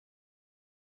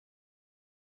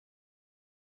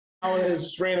It's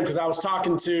just random because I was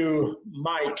talking to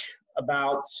Mike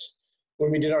about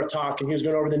when we did our talk, and he was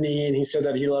going over the knee, and he said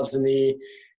that he loves the knee.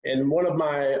 And one of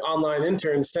my online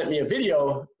interns sent me a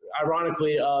video,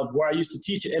 ironically, of where I used to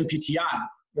teach at MPTI.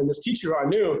 And this teacher I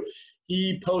knew,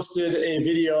 he posted a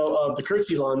video of the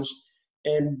curtsy lunge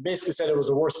and basically said it was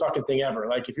the worst fucking thing ever.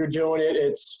 Like, if you're doing it,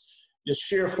 it's the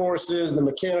shear forces, the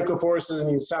mechanical forces, and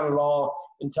he sounded all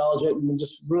intelligent and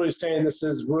just really saying this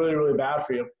is really, really bad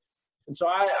for you. And so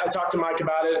I talked to Mike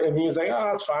about it, and he was like, oh,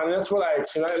 that's fine. And that's what I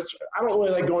don't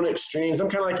really like going to extremes. I'm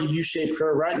kind of like a U-shaped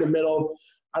curve right in the middle.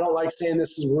 I don't like saying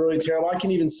this is really terrible. I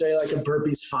can even say like a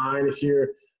burpee's fine if you're,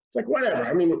 it's like whatever.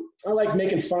 I mean, I like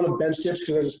making fun of bench dips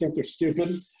because I just think they're stupid.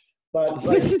 But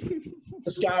like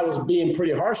this guy was being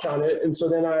pretty harsh on it. And so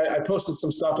then I posted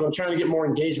some stuff, and I'm trying to get more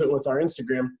engagement with our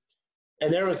Instagram.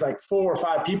 And there was like 4 or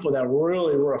 5 people that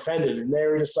really were offended. And they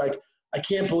were just like, I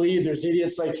can't believe there's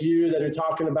idiots like you that are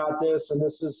talking about this, and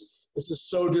this is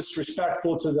so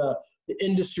disrespectful to the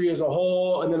industry as a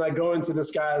whole. And then I go into this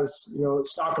guy's,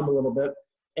 stalk him a little bit,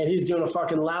 and he's doing a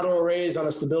fucking lateral raise on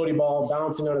a stability ball,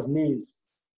 bouncing on his knees.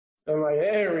 And I'm like,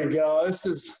 there we go. This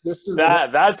is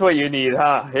that's what you need,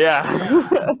 huh? Yeah.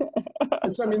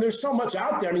 And so, I mean, there's so much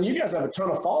out there. I mean, you guys have a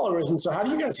ton of followers, and so how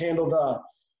do you guys handle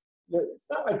it's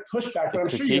not like pushback, but I'm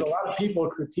sure you get a lot of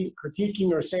people critiquing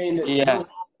or saying that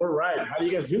we're right. How do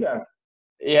you guys do that?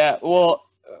 Yeah, well,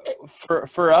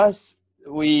 for us,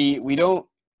 we don't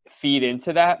feed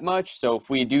into that much. So if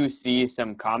we do see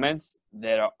some comments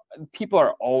people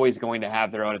are always going to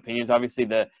have their own opinions. Obviously,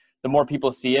 the more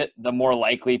people see it, the more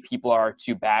likely people are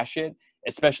to bash it,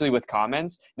 especially with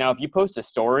comments. Now, if you post a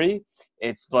story,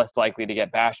 it's less likely to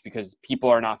get bashed because people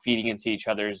are not feeding into each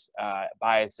other's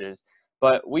biases.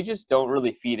 But we just don't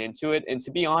really feed into it. And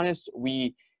to be honest,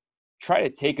 we try to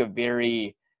take a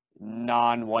very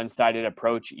non-one-sided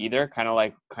approach either, kind of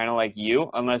like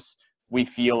you, unless we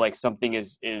feel like something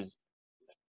is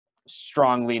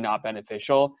strongly not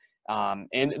beneficial.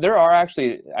 And there are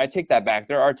actually, I take that back,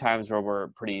 there are times where we're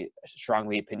pretty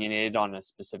strongly opinionated on a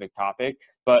specific topic.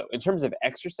 But in terms of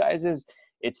exercises,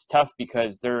 it's tough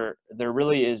because there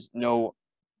really is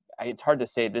it's hard to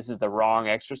say this is the wrong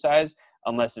exercise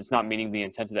unless it's not meeting the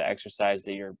intent of the exercise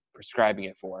that you're prescribing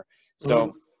it for.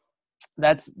 So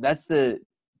that's the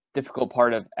difficult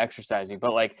part of exercising.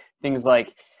 But like things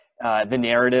like the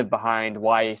narrative behind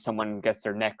why someone gets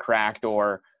their neck cracked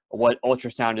or what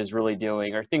ultrasound is really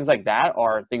doing or things like that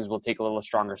are things we'll take a little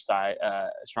stronger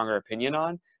opinion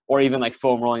on, or even like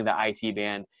foam rolling the IT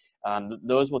band.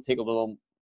 Those will take a little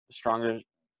stronger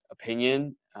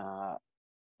opinion.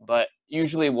 But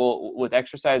usually with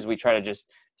exercise, we try to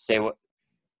just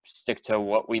stick to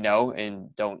what we know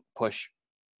and don't push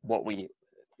what we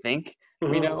think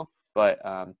we know. But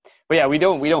yeah, we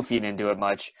don't feed into it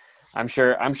much. I'm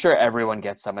sure everyone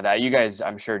gets some of that. You guys,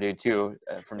 I'm sure, do too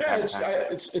from time to time.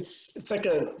 It's like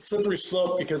a slippery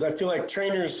slope because I feel like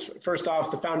trainers, first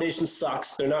off, the foundation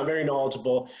sucks. They're not very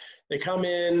knowledgeable. They come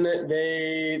in,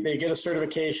 they get a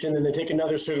certification, and they take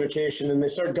another certification, and they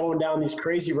start going down these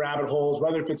crazy rabbit holes,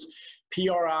 whether if it's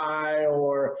PRI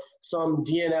or some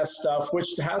DNS stuff, which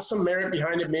has some merit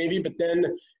behind it maybe, but then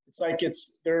it's like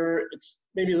it's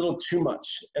maybe a little too much.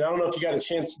 And I don't know if you got a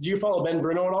chance. Do you follow Ben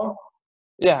Bruno at all?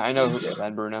 Yeah, I know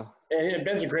Ben Bruno. And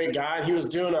Ben's a great guy. He was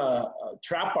doing a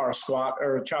trap bar squat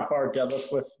or a trap bar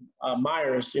deadlift with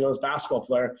Myers, his basketball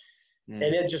player. And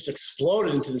it just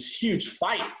exploded into this huge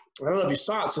fight. I don't know if you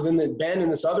saw it. So then Ben and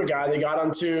this other guy, they got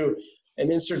onto an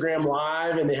Instagram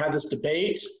Live and they had this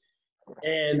debate.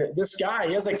 And this guy,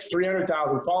 he has like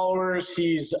 300,000 followers.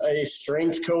 He's a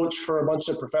strength coach for a bunch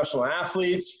of professional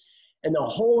athletes. And the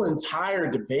whole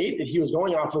entire debate that he was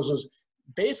going off was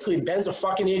basically Ben's a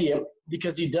fucking idiot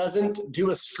because he doesn't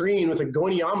do a screen with a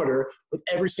goniometer with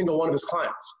every single one of his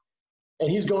clients. And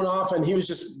he's going off and he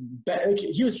was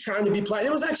he was trying to be polite.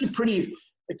 It was actually pretty,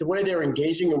 like the way they were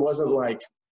engaging, it wasn't like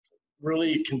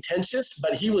really contentious,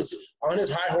 but he was on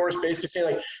his high horse basically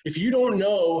saying like, if you don't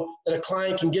know that a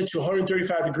client can get to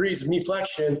 135 degrees of knee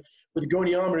flexion with a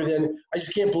goniometer, then I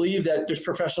just can't believe that there's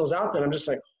professionals out there. And I'm just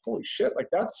like, holy shit, like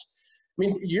that's, I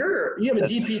mean, you have a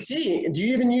DPT. Do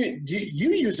you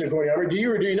use a goniometer? Do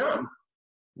you or do you not?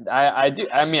 I do.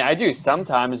 I mean, I do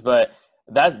sometimes, but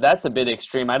that's a bit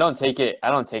extreme. I don't take it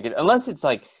unless it's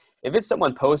like if it's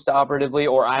someone post-operatively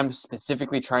or I'm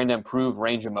specifically trying to improve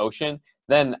range of motion,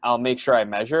 then I'll make sure I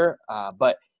measure.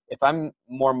 But if I'm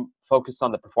more focused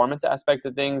on the performance aspect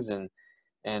of things and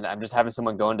I'm just having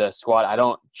someone go into a squat, I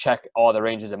don't check all the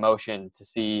ranges of motion to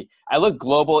see. I look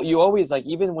global. You always, like,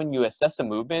 even when you assess a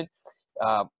movement,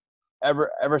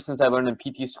 ever since I learned in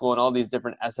PT school and all these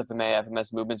different SFMA,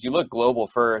 FMS movements, you look global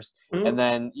first. Mhm. And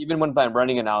then even when I'm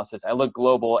running analysis, I look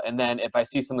global. And then if I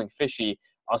see something fishy,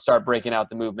 I'll start breaking out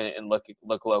the movement and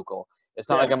look local. It's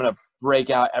not like I'm going to break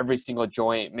out every single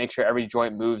joint, make sure every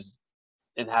joint moves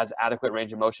and has adequate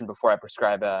range of motion before I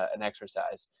prescribe an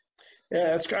exercise. Yeah,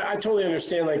 that's great. I totally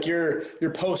understand. Like you're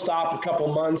post-op a couple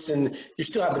months and you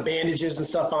still have the bandages and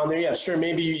stuff on there. Yeah, sure.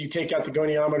 Maybe you take out the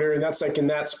goniometer and that's like in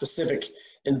that specific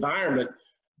environment.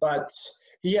 But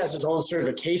he has his own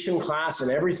certification class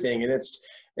and everything.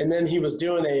 And then he was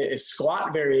doing a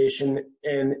squat variation.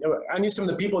 And I knew some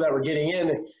of the people that were getting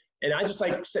in, and I just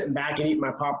like sitting back and eating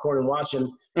my popcorn and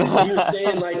watching. And he was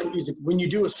saying like, when you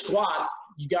do a squat,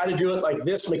 you got to do it like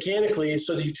this mechanically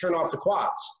so that you turn off the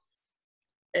quads.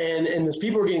 And these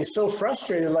people were getting so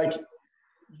frustrated, like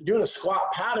you're doing a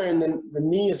squat pattern, then the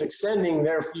knee is extending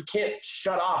there. You can't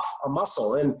shut off a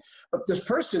muscle. But this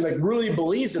person like really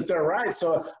believes that they're right.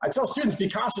 So I tell students, be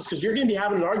cautious because you're going to be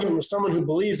having an argument with someone who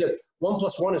believes that 1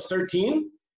 + 1 is 13.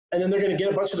 And then they're going to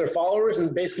get a bunch of their followers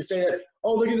and basically say that,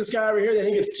 oh, look at this guy over here. They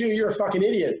think it's 2. You're a fucking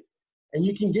idiot. And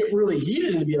you can get really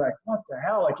heated and be like, what the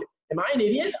hell? Like, am I an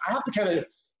idiot? I have to kind of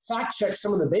fact check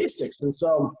some of the basics. And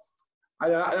so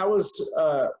that was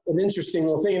an interesting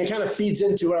little thing, and it kind of feeds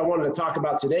into what I wanted to talk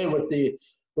about today with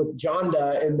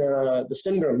Jonda and the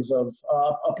syndromes of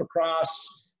upper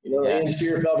cross,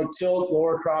 anterior pelvic tilt,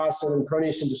 lower cross, and then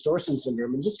pronation distortion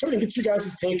syndrome, and just kind of get you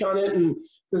guys' take on it. And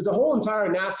there's the whole entire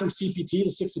NASM CPT, the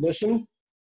 6th edition,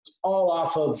 all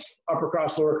off of upper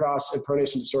cross, lower cross, and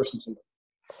pronation distortion syndrome.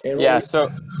 So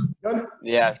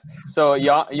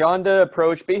Yonda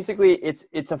approach, basically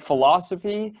it's a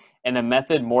philosophy and a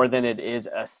method more than it is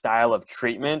a style of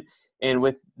treatment. And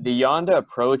with the Yonda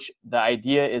approach, the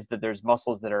idea is that there's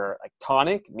muscles that are like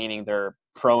tonic, meaning they're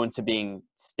prone to being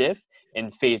stiff,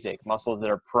 and phasic, muscles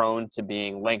that are prone to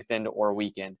being lengthened or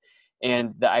weakened.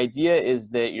 And the idea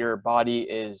is that your body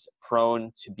is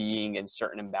prone to being in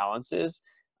certain imbalances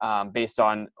based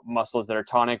on muscles that are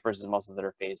tonic versus muscles that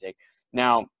are phasic.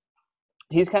 Now,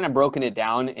 he's kind of broken it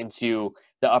down into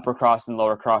the upper cross and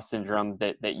lower cross syndrome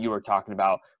that you were talking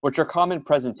about, which are common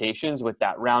presentations with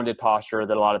that rounded posture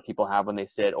that a lot of people have when they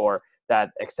sit, or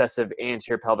that excessive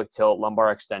anterior pelvic tilt,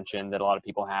 lumbar extension that a lot of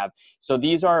people have. So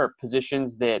these are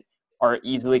positions that are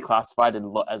easily classified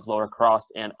as lower cross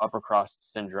and upper cross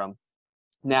syndrome.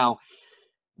 Now,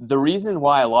 the reason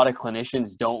why a lot of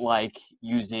clinicians don't like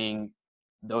using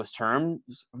those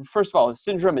terms, first of all,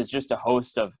 syndrome is just a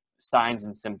host of signs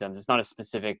and symptoms. It's not a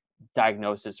specific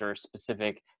diagnosis or a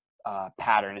specific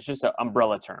pattern. It's just an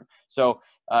umbrella term. So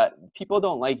people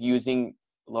don't like using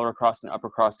lower cross and upper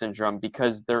cross syndrome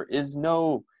because there is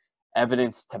no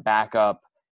evidence to back up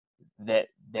that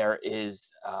there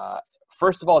is,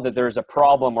 first of all, that there's a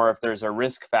problem or if there's a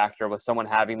risk factor with someone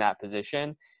having that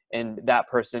position and that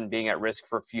person being at risk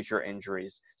for future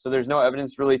injuries. So there's no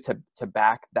evidence really to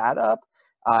back that up.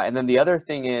 And then the other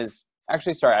thing is,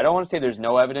 actually, sorry, I don't want to say there's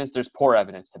no evidence. There's poor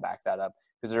evidence to back that up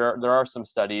because there are some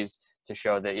studies to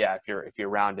show that, yeah, if you're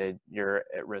rounded, you're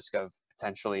at risk of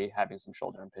potentially having some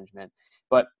shoulder impingement.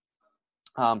 But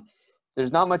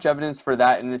there's not much evidence for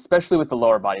that, and especially with the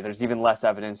lower body, there's even less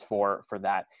evidence for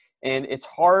that. And it's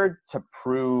hard to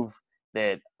prove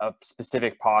that a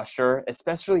specific posture,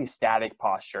 especially static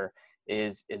posture,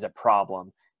 is a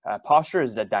problem. Posture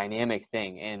is a dynamic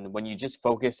thing, and when you just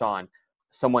focus on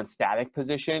someone's static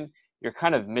position, you're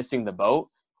kind of missing the boat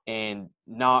and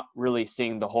not really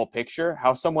seeing the whole picture.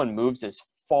 How someone moves is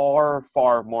far,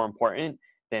 far more important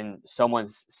than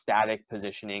someone's static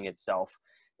positioning itself.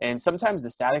 And sometimes the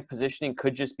static positioning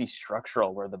could just be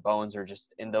structural, where the bones are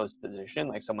just in those positions,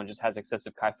 like someone just has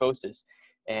excessive kyphosis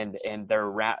and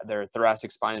their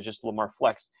thoracic spine is just a little more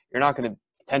flexed. You're not going to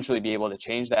potentially be able to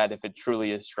change that if it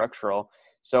truly is structural.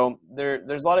 So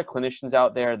there's a lot of clinicians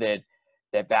out there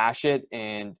that bash it.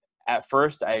 And at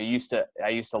first I used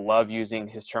to love using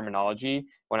his terminology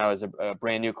when I was a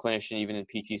brand new clinician, even in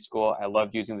PT school. I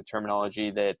loved using the terminology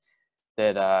that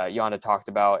Yonda talked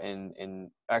about, and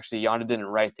actually Yonda didn't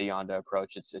write the Yonda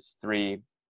approach. It's 3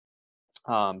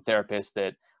 therapists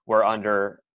that were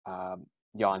under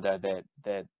Yonda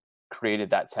that created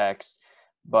that text.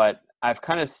 But I've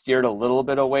kind of steered a little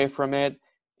bit away from it,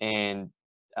 and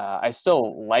I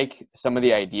still like some of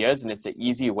the ideas, and it's an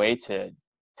easy way to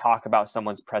talk about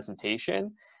someone's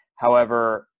presentation.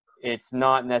 However, it's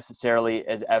not necessarily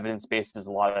as evidence-based as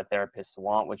a lot of therapists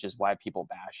want, which is why people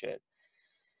bash it.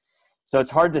 So it's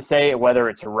hard to say whether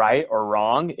it's right or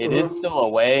wrong. It is still a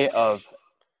way of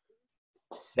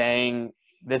saying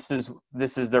this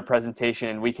is their presentation,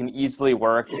 and we can easily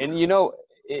work. And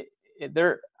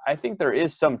I think there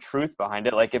is some truth behind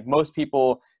it. Like if most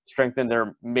people strengthen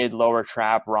their mid-lower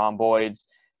trap, rhomboids,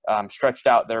 stretched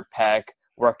out their pec,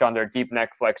 worked on their deep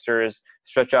neck flexors,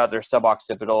 stretch out their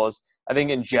suboccipitals, I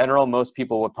think in general, most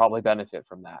people would probably benefit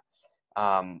from that.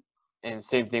 And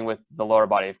same thing with the lower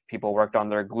body. If people worked on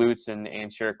their glutes and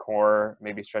anterior core,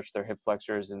 maybe stretch their hip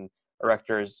flexors and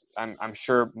erectors, I'm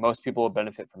sure most people would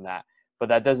benefit from that. But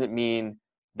that doesn't mean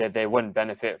that they wouldn't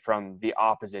benefit from the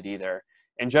opposite either.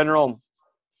 In general,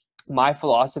 my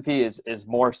philosophy is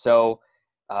more so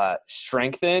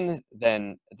strengthen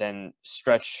than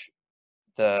stretch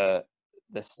the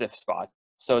stiff spot.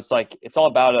 So it's all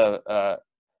about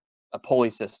a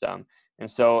pulley system. And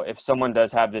so if someone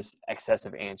does have this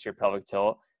excessive anterior pelvic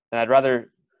tilt, then I'd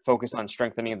rather focus on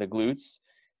strengthening the glutes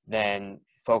than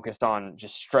focus on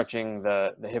just stretching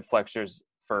the hip flexors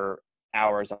for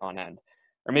hours on end.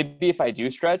 Or maybe if I do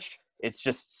stretch, it's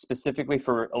just specifically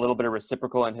for a little bit of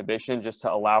reciprocal inhibition, just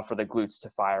to allow for the glutes to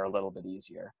fire a little bit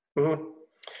easier. Mm-hmm.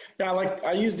 Yeah,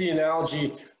 I use the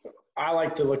analogy. I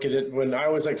like to look at it when I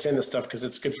always like saying this stuff because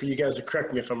it's good for you guys to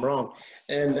correct me if I'm wrong.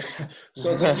 And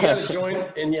so it's like you got a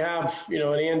joint and you have, an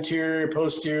anterior,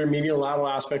 posterior, medial, lateral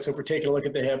aspect. So if we're taking a look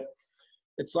at the hip,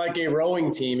 it's like a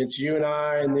rowing team. It's you and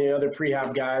I and the other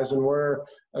prehab guys, and we're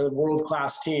a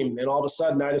world-class team. And all of a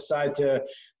sudden I decide to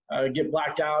get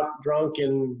blacked out, drunk,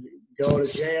 and go to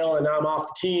jail, and I'm off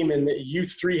the team, and you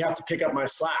three have to pick up my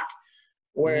slack.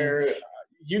 Where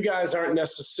you guys aren't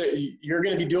necessarily, you're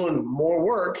going to be doing more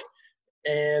work.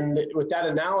 And with that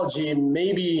analogy,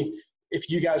 maybe if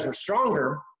you guys were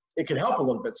stronger, it could help a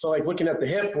little bit. So like looking at the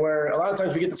hip, where a lot of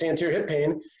times we get this anterior hip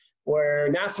pain,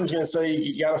 where NASM is going to say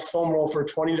you got to foam roll for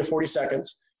 20 to 40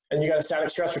 seconds, and you got to static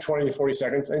stretch for 20 to 40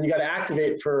 seconds, and you got to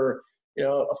activate for a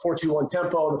 4-2-1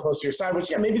 tempo on the posterior side,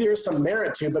 which maybe there is some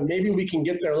merit to, but maybe we can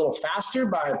get there a little faster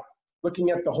by looking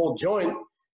at the whole joint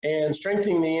and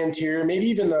strengthening the anterior, maybe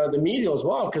even the medial as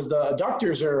well, because the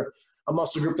adductors are a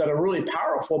muscle group that are really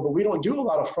powerful, but we don't do a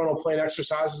lot of frontal plane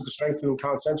exercises to strengthen them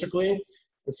concentrically.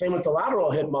 And same with the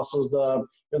lateral hip muscles, the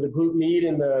glute med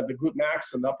and the glute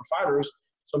max and the upper fibers.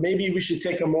 So maybe we should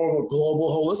take a more of a global,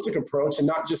 holistic approach and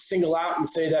not just single out and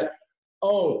say that,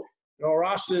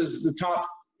 Arash is the top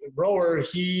rower,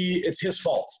 it's his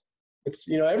fault. It's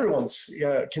everyone's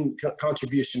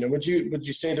contribution. And would you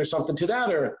say there's something to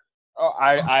that, or? Oh,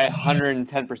 I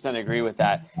 110% agree with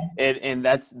that. And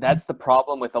that's the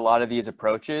problem with a lot of these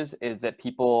approaches, is that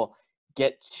people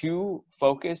get too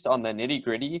focused on the nitty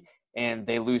gritty and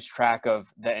they lose track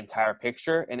of the entire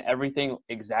picture, and everything,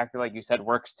 exactly like you said,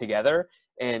 works together.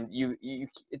 And you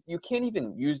can't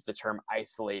even use the term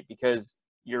isolate, because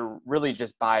you're really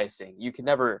just biasing. You can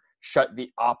never shut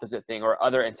the opposite thing or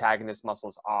other antagonist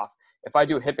muscles off. If I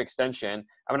do hip extension,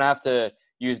 I'm going to have to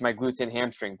use my glutes and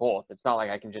hamstring both. It's not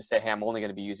like I can just say, hey, I'm only going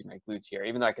to be using my glutes here,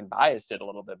 even though I can bias it a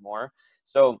little bit more.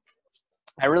 So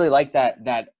I really like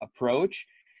that approach.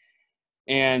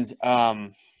 And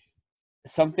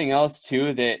something else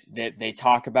too that they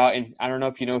talk about, and I don't know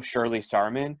if you know Shirley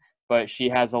Sarman, but she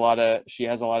has a lot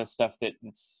of stuff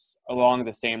that's along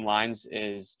the same lines.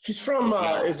 She's from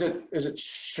is it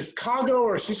Chicago,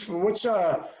 or she's from which St.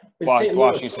 Louis?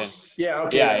 Washington. Yeah,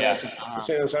 okay. Yeah.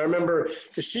 I remember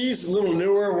she's a little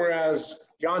newer, whereas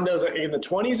John does it in the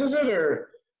 20s, is it, or?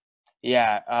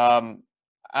 Yeah,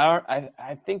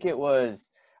 I think it was.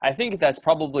 I think that's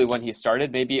probably when he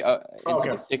started, maybe into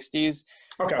the 60s.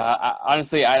 Okay.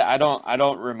 Honestly, I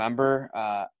don't remember.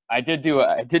 I did do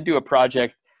a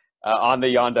project on the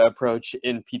Yonda approach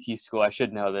in PT school. I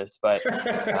should know this, but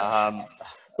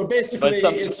but basically,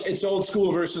 it's old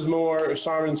school versus more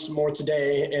Sarman's more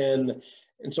today, and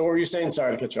so what were you saying?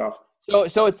 Sorry to cut you off.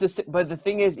 So it's this, but the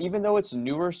thing is, even though it's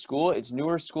newer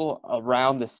school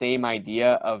around the same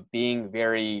idea of being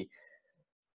very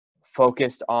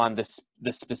focused on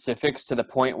the specifics, to the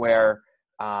point where,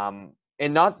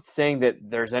 and not saying that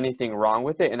there's anything wrong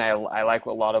with it, and I like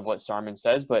a lot of what Sarman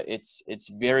says, but it's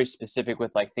very specific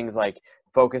with like things like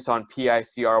focus on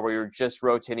PICR, where you're just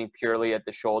rotating purely at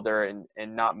the shoulder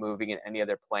and not moving in any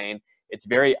other plane. It's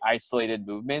very isolated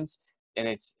movements, and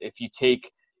it's, if you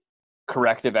take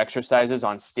corrective exercises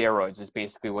on steroids, is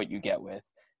basically what you get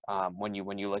with when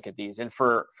you look at these. And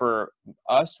for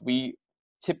us, we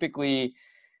typically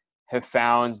have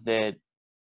found that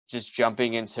just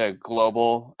jumping into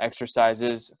global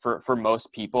exercises for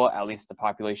most people, at least the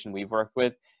population we've worked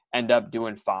with, end up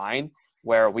doing fine,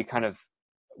 where we kind of,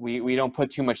 we don't put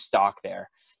too much stock there.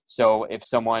 So if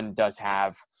someone does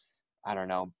have, I don't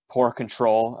know, poor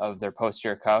control of their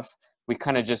posterior cuff, we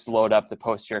kind of just load up the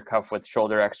posterior cuff with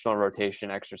shoulder external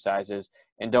rotation exercises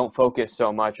and don't focus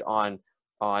so much on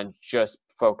just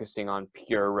focusing on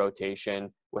pure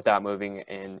rotation without moving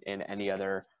in any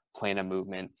other plane of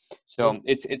movement. So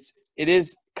it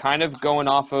is kind of going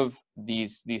off of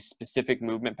these specific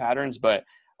movement patterns, but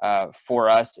for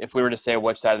us, if we were to say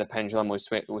which side of the pendulum we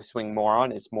swing more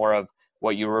on, it's more of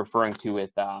what you were referring to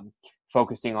with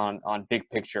focusing on big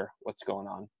picture, what's going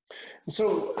on.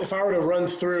 So if I were to run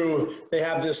through, they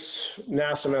have this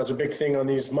NASM as a big thing on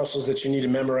these muscles that you need to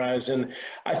memorize. And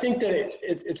I think that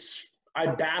I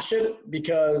bash it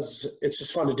because it's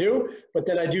just fun to do, but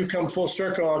then I do come full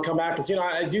circle. I'll come back and say,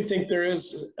 I do think there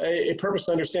is a purpose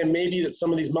to understand maybe that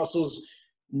some of these muscles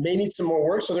may need some more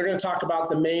work. So they're going to talk about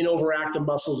the main overactive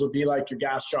muscles would be like your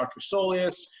gastroc, your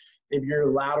soleus, maybe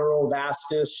your lateral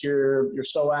vastus, your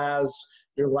psoas,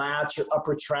 your lats, your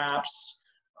upper traps.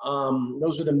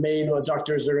 Those are the main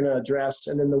adductors they're going to address.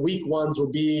 And then the weak ones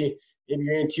will be maybe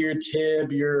your anterior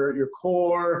tib, your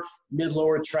core,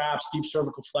 mid-lower traps, deep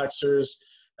cervical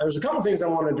flexors. And there's a couple things I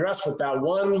want to address with that.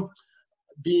 One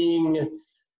being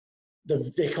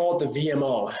they call it the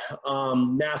VMO.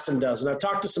 NASM does. And I've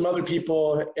talked to some other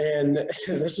people, and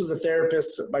this was a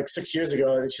therapist like 6 years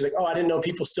ago, and she's like, oh, I didn't know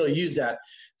people still use that.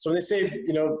 So when they say,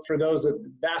 for those that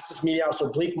vastus medialis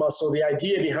oblique muscle, the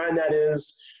idea behind that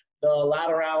is the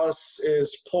lateralis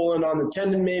is pulling on the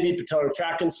tendon, maybe patellar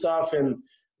tract and stuff. And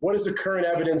what is the current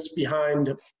evidence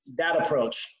behind that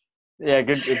approach? Yeah,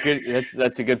 good.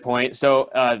 That's a good point. So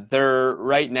there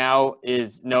right now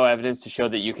is no evidence to show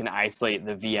that you can isolate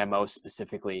the VMO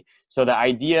specifically. So the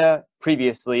idea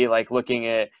previously, like looking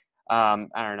at, I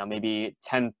don't know, maybe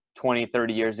 10, 20,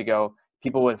 30 years ago,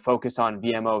 people would focus on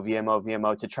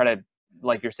VMO to try to,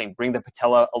 like you're saying, bring the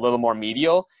patella a little more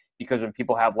medial, because when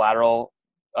people have lateral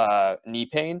knee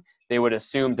pain, they would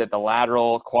assume that the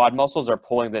lateral quad muscles are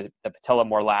pulling the patella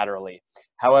more laterally.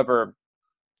 However,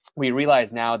 we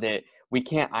realize now that we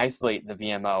can't isolate the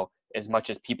VMO as much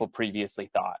as people previously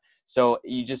thought. So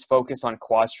you just focus on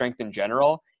quad strength in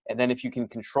general. And then if you can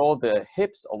control the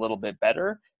hips a little bit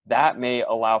better, that may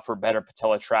allow for better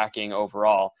patella tracking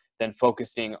overall than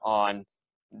focusing on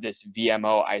this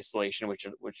VMO isolation, which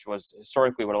was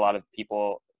historically what a lot of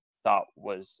people thought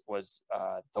was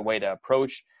the way to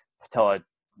approach patella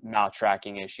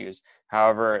maltracking issues.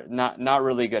 However, not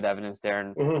really good evidence there,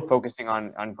 and focusing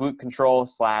on glute control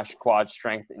 / quad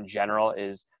strength in general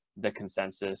is the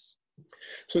consensus.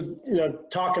 So,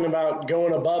 talking about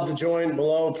going above the joint,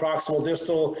 below, proximal,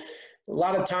 distal, a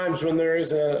lot of times when there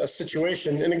is a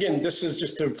situation, and again, this is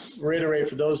just to reiterate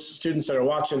for those students that are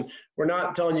watching, we're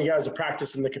not telling you guys to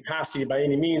practice in the capacity by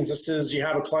any means. This is, you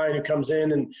have a client who comes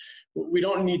in, and we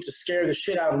don't need to scare the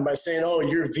shit out of them by saying, oh,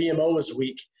 your VMO is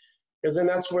weak. Because then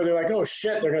that's where they're like, oh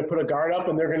shit, they're going to put a guard up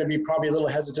and they're going to be probably a little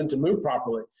hesitant to move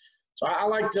properly. So I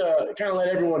like to kind of let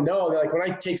everyone know that, like, when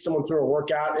I take someone through a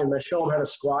workout and I show them how to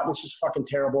squat and it's just fucking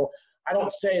terrible, I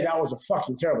don't say that was a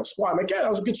fucking terrible squat. I'm like, yeah, that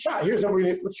was a good shot. Here's what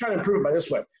let's try to improve it by this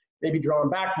way. Maybe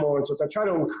drawing back more. And so I try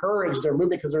to encourage their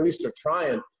movement because at least they're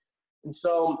trying. And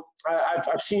so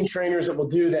I've seen trainers that will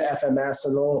do the FMS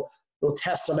and they'll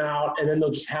test them out, and then they'll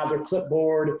just have their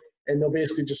clipboard and they'll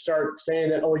basically just start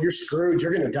saying that, oh, you're screwed,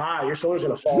 you're going to die, your shoulder's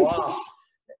going to fall off.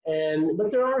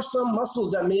 But there are some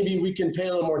muscles that maybe we can pay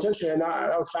a little more attention. And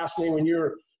I was fascinated when you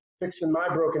were fixing my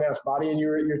broken ass body, and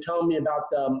you're telling me about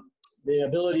the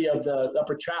ability of the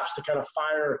upper traps to kind of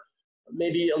fire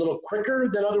maybe a little quicker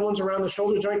than other ones around the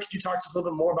shoulder joint. Could you talk to us a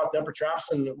little bit more about the upper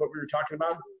traps and what we were talking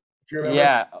about, if you remember?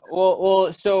 Yeah,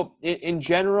 well, so in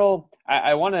general,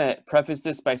 I want to preface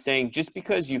this by saying, just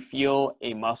because you feel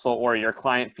a muscle or your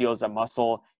client feels a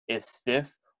muscle is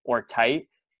stiff or tight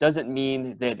doesn't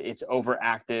mean that it's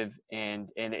overactive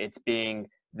and it's being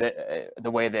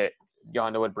the way that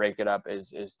Yonda would break it up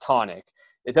is tonic.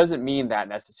 It doesn't mean that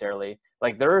necessarily.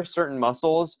 Like, there are certain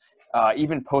muscles,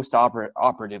 even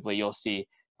post-operatively, you'll see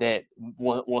that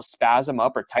will spasm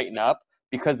up or tighten up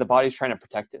because the body's trying to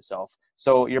protect itself.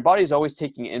 So your body's always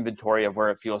taking inventory of where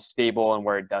it feels stable and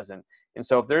where it doesn't. And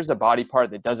so if there's a body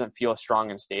part that doesn't feel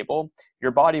strong and stable,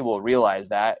 your body will realize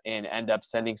that and end up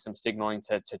sending some signaling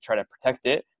to try to protect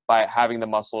it by having the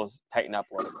muscles tighten up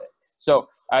a little bit. So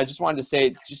I just wanted to say,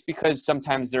 just because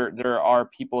sometimes there are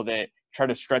people that try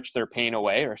to stretch their pain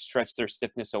away or stretch their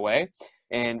stiffness away,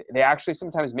 and they actually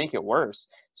sometimes make it worse.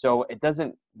 So it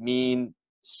doesn't mean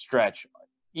stretch.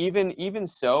 Even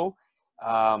so,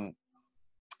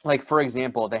 like, for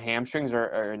example, the hamstrings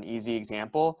are an easy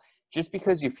example. Just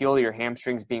because you feel your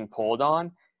hamstrings being pulled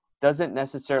on doesn't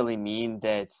necessarily mean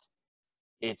that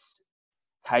it's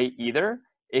tight either.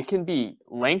 It can be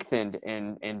lengthened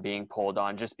in being pulled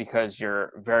on just because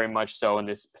you're very much so in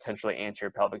this potentially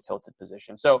anterior pelvic tilted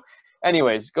position. So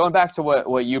anyways, going back to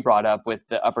what you brought up with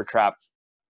the upper trap,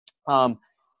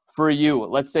 for you,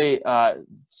 let's say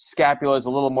scapula is a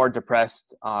little more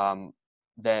depressed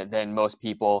than most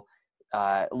people,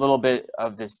 a little bit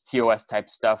of this TOS type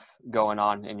stuff going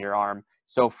on in your arm.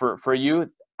 So for you,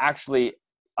 actually,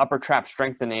 upper trap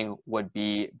strengthening would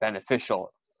be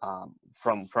beneficial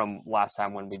from last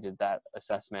time when we did that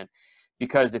assessment,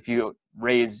 because if you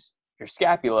raise your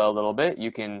scapula a little bit,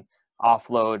 you can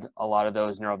offload a lot of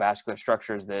those neurovascular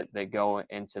structures that go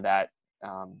into that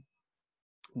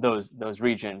those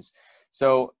regions.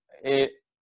 So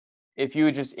if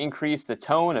you just increase the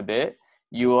tone a bit,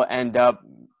 you will end up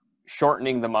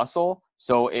shortening the muscle,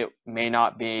 so it may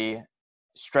not be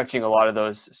stretching a lot of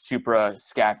those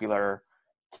suprascapular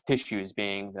tissues,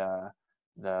 being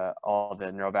all the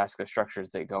neurovascular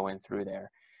structures that go in through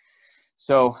there.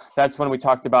 So that's when we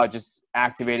talked about just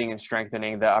activating and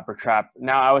strengthening the upper trap.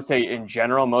 Now, I would say in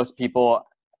general, most people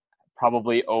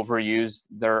probably overuse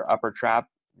their upper trap,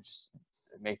 just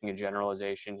making a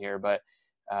generalization here, but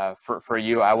for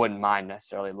you, I wouldn't mind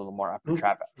necessarily a little more upper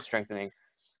trap strengthening.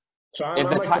 So I'm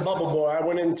like the bubble boy. I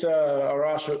went into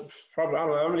Arash probably, I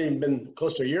don't know, I haven't even been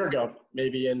close to a year ago,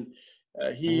 maybe, and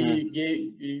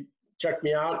he checked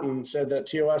me out and said that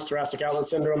TOS, thoracic outlet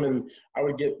syndrome, and I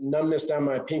would get numbness down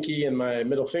my pinky and my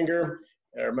middle finger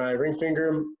or my ring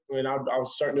finger, and I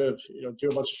was starting to do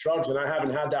a bunch of shrugs, and I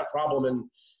haven't had that problem in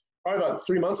probably about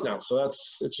 3 months now. So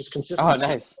it's just consistency. Oh,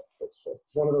 nice. It's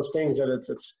one of those things that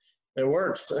it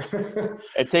works.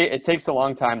 It takes a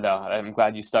long time, though. I'm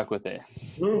glad you stuck with it.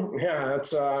 Yeah,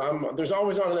 there's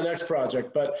always on to the next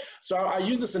project. But so I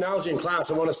use this analogy in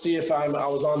class. I want to see if I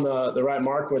was on the right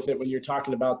mark with it when you're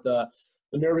talking about the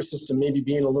nervous system maybe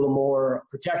being a little more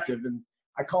protective. And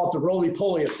I call it the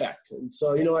roly-poly effect. And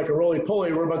so, like a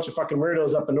roly-poly, we're a bunch of fucking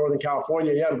weirdos up in Northern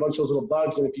California. You have a bunch of those little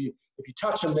bugs, and if you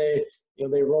touch them, they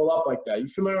roll up like that. You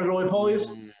familiar with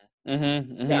roly-polies?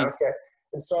 Yeah, okay.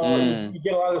 And so you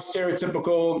get a lot of the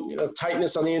stereotypical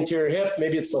tightness on the anterior hip.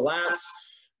 Maybe it's the lats.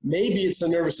 Maybe it's the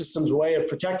nervous system's way of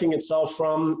protecting itself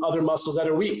from other muscles that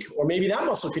are weak, or maybe that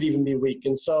muscle could even be weak.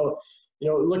 And so,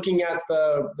 looking at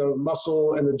the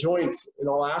muscle and the joint in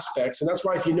all aspects. And that's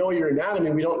why if you know your anatomy,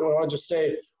 we don't want to just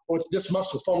say, oh, it's this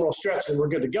muscle femoral stretch and we're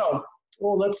good to go.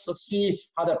 Well, let's see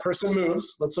how that person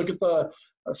moves. Let's look at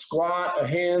a squat, a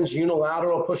hinge,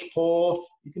 unilateral push-pull.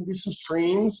 You can do some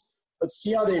screens, but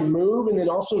see how they move, and then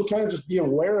also kind of just be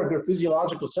aware of their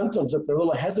physiological symptoms if they're a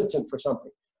little hesitant for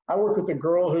something. I work with a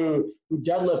girl who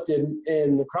deadlifted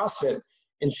in the CrossFit,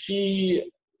 and she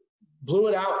blew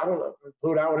it out. I don't know,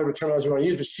 blew it out, whatever terminology you want to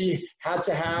use, but she had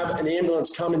to have an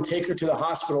ambulance come and take her to the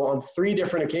hospital on 3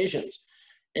 different occasions,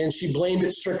 and she blamed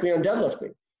it strictly on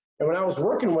deadlifting. And when I was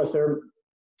working with her,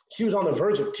 she was on the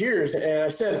verge of tears, and I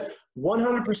said,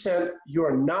 100% you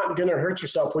are not going to hurt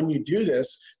yourself when you do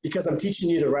this, because I'm teaching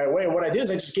you the right way. And what I did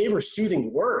is I just gave her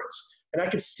soothing words, and I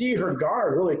could see her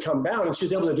guard really come down, and she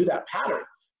was able to do that pattern.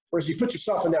 Whereas you put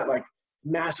yourself in that like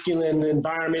masculine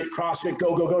environment, CrossFit,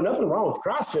 go, go, go, nothing wrong with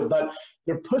CrossFit, but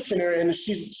they're pushing her and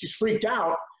she's freaked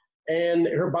out, and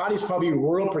her body's probably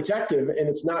real protective, and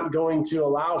it's not going to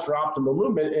allow for optimal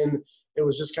movement. And it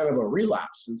was just kind of a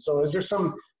relapse. And so is there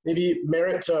some maybe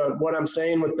merit to what I'm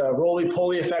saying with the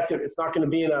roly-poly effect? It's not going to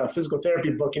be in a physical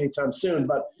therapy book anytime soon,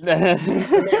 but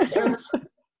it makes sense.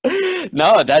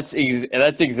 No, that's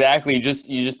exactly, you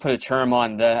just put a term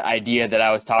on the idea that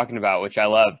I was talking about, which I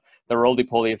love, the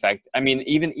roly-poly effect. I mean,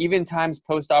 even times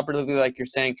post-operatively, like you're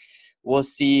saying, we'll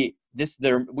see this,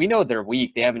 we know they're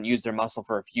weak, they haven't used their muscle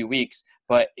for a few weeks,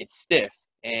 but it's stiff.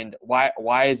 And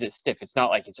why is it stiff? It's not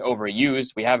like it's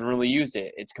overused. We haven't really used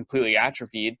it. It's completely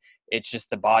atrophied. It's just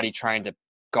the body trying to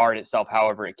guard itself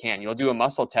however it can. You'll do a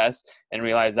muscle test and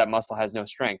realize that muscle has no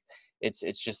strength. It's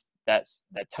just that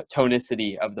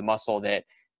tonicity of the muscle that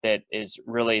is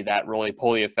really that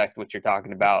roly-poly effect, which you're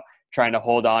talking about, trying to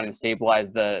hold on and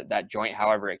stabilize that joint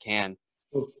however it can.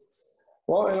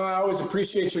 Well, and I always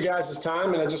appreciate your guys'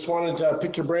 time, and I just wanted to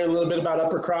pick your brain a little bit about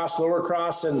upper cross, lower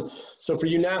cross. And so for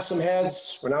you NASM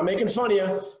heads, we're not making fun of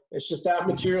you. It's just that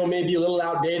material may be a little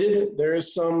outdated. There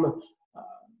is some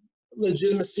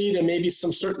legitimacy to maybe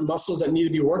some certain muscles that need to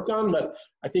be worked on, but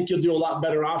I think you'll do a lot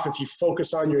better off if you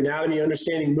focus on your anatomy,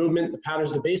 understanding movement, the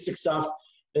patterns, the basic stuff,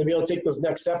 and be able to take those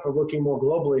next steps of looking more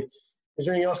globally. Is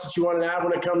there anything else that you want to add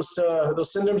when it comes to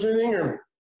those symptoms or anything? Or?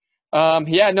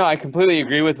 Yeah, no, I completely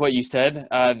agree with what you said.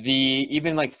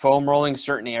 Even like foam rolling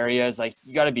certain areas, like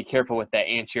you got to be careful with that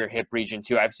anterior hip region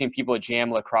too. I've seen people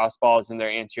jam lacrosse balls in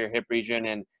their anterior hip region,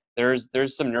 and there's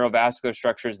some neurovascular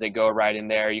structures that go right in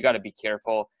there. You got to be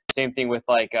careful. Same thing with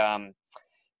like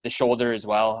the shoulder as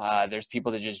well. There's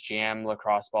people that just jam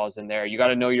lacrosse balls in there. You got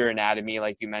to know your anatomy,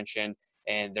 like you mentioned,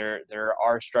 and there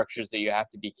are structures that you have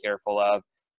to be careful of.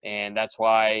 And that's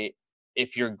why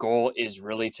if your goal is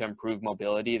really to improve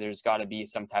mobility, there's got to be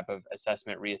some type of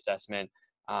assessment, reassessment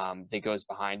that goes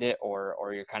behind it,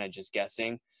 or you're kind of just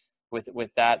guessing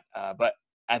with that. But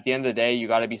at the end of the day, you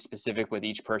got to be specific with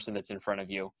each person that's in front of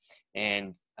you.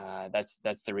 And that's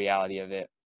the reality of it.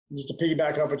 Just to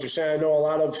piggyback off what you're saying, I know a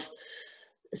lot of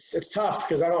it's tough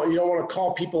because you don't want to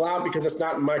call people out because it's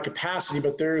not in my capacity,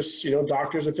 but there's,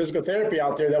 doctors of physical therapy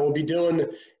out there that will be doing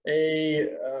a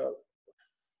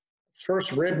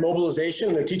first rib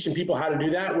mobilization. They're teaching people how to do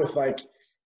that with like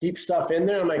deep stuff in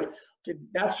there. I'm like,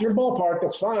 that's your ballpark.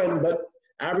 That's fine. But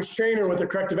average trainer with a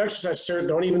corrective exercise cert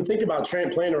don't even think about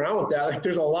playing around with that. Like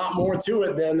there's a lot more to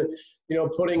it than,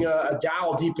 putting a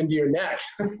dowel deep into your neck.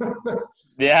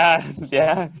 Yeah.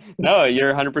 No,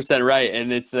 you're 100% right.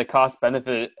 And it's the cost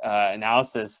benefit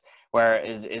analysis where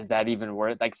is that even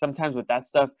worth, like sometimes with that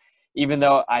stuff, even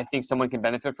though I think someone can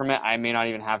benefit from it, I may not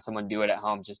even have someone do it at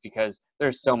home just because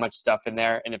there's so much stuff in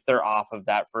there. And if they're off of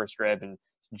that first rib and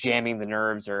jamming the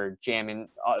nerves or jamming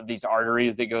these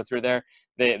arteries that go through there,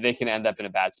 they can end up in a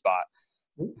bad spot.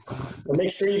 Well, make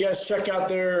sure you guys check out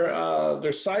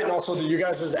their site, and also your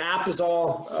guys' app is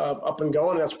all up and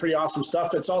going. That's pretty awesome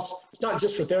stuff. It's not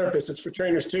just for therapists; it's for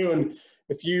trainers too. And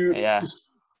if you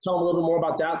just tell them a little bit more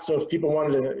about that, so if people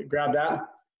wanted to grab that.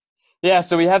 Yeah,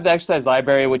 so we have the exercise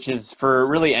library, which is for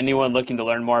really anyone looking to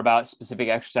learn more about specific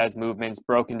exercise movements,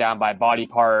 broken down by body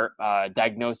part,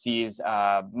 diagnoses,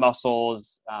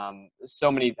 muscles,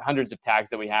 so many hundreds of tags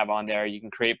that we have on there. You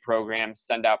can create programs,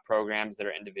 send out programs that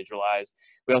are individualized.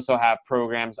 We also have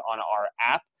programs on our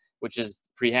app, which is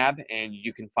Prehab, and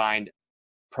you can find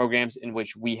programs in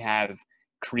which we have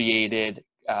created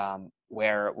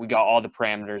where we got all the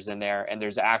parameters in there and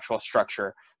there's actual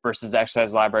structure, versus the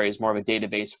exercise library is more of a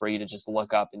database for you to just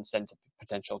look up and send to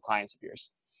potential clients of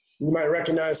yours. You might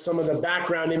recognize some of the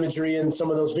background imagery in some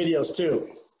of those videos too.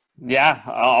 Yeah,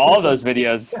 all of those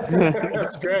videos.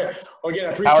 That's great. Well, again,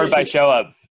 I appreciate Powered by Show Up.